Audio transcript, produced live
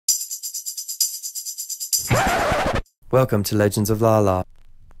Welcome to Legends of La La.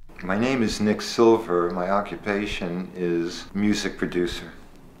 My name is Nick Silver. My occupation is music producer.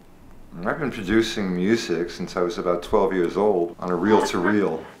 I've been producing music since I was about 12 years old on a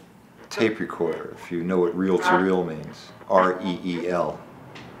reel-to-reel tape recorder, if you know what reel-to-reel means. R-E-E-L.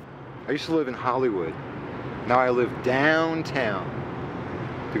 I used to live in Hollywood. Now I live downtown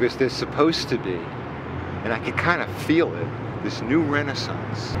because there's supposed to be, and I can kind of feel it, this new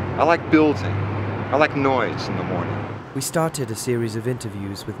renaissance. I like building. I like noise in the morning. We started a series of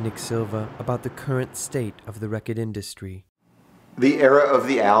interviews with Nick Silver about the current state of the record industry. The era of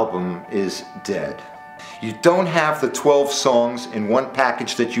the album is dead. You don't have the 12 songs in one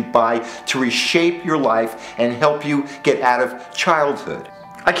package that you buy to reshape your life and help you get out of childhood.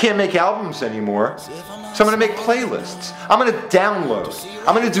 I can't make albums anymore, so I'm going to make playlists. I'm going to download.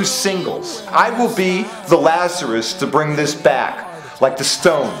 I'm going to do singles. I will be the Lazarus to bring this back. Like the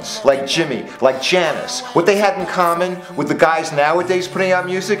Stones, like Jimmy, like Janis. What they had in common with the guys nowadays putting out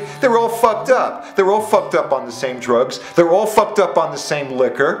music, they're all fucked up. They're all fucked up on the same drugs. They're all fucked up on the same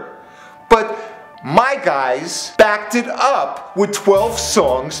liquor. But my guys backed it up with 12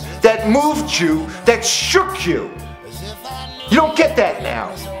 songs that moved you, that shook you. You don't get that now.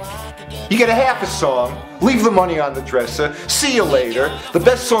 You get a half a song, leave the money on the dresser, see you later. The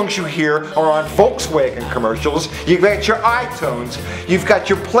best songs you hear are on Volkswagen commercials. You've got your iTunes, you've got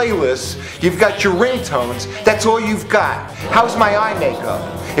your playlists, you've got your ringtones. That's all you've got. How's my eye makeup?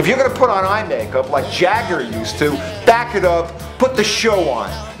 If you're gonna put on eye makeup like Jagger used to, back it up, put the show on.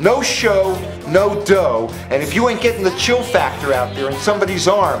 No show, no dough. And if you ain't getting the chill factor out there in somebody's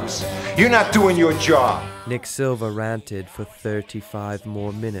arms, you're not doing your job. Nick Silver ranted for 35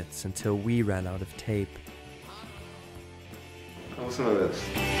 more minutes until we ran out of tape. Listen to this.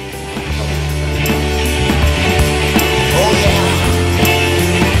 Oh yeah.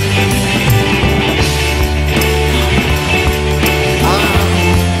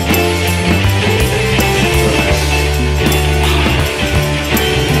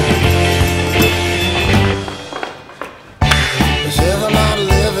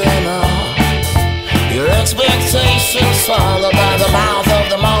 Expectations swallowed by the mouth of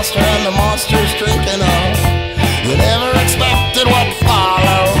the monster, and the monster's drinking on. You never expected what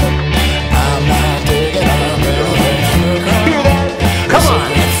followed. I'm not digging on Come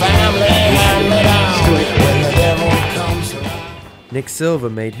on! Family hand me down when the devil comes around. Nick Silver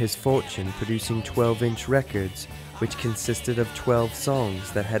made his fortune producing 12-inch records, which consisted of 12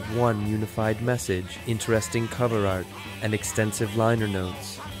 songs that had one unified message, interesting cover art, and extensive liner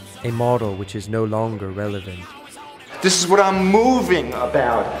notes. A model which is no longer relevant. This is what I'm moving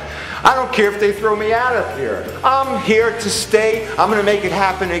about. I don't care if they throw me out of here. I'm here to stay. I'm going to make it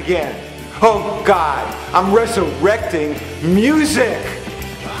happen again. Oh God, I'm resurrecting music.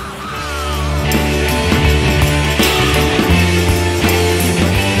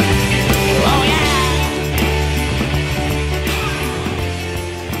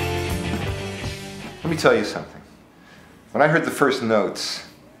 Let me tell you something. When I heard the first notes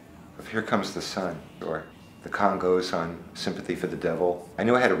of Here Comes the Sun, or the Congos on Sympathy for the Devil, I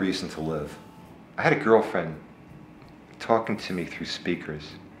knew I had a reason to live. I had a girlfriend talking to me through speakers.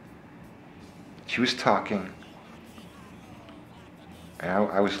 She was talking, and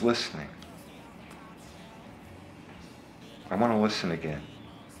I was listening. I want to listen again.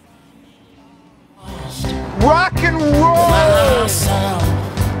 Rock and roll!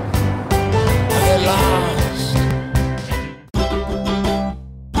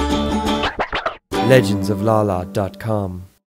 legendsoflala.com